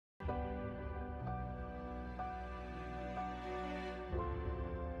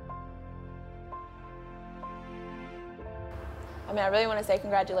I mean, I really want to say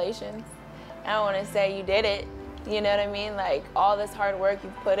congratulations. I don't want to say you did it. You know what I mean? Like, all this hard work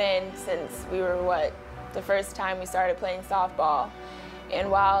you've put in since we were, what, the first time we started playing softball.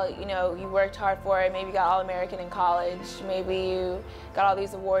 And while, you know, you worked hard for it, maybe you got All-American in college, maybe you got all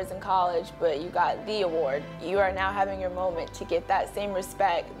these awards in college, but you got the award. You are now having your moment to get that same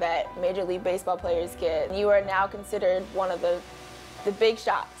respect that Major League Baseball players get. You are now considered one of the big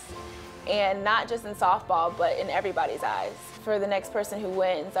shots, and not just in softball, but in everybody's eyes. For the next person who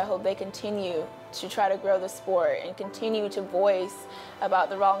wins, I hope they continue to try to grow the sport and continue to voice about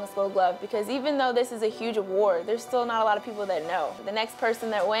the Rawlings Gold Glove, because even though this is a huge award, there's still not a lot of people that know. The next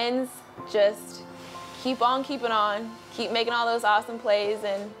person that wins, just keep on keeping on, keep making all those awesome plays,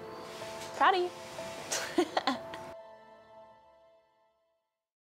 and proud of you.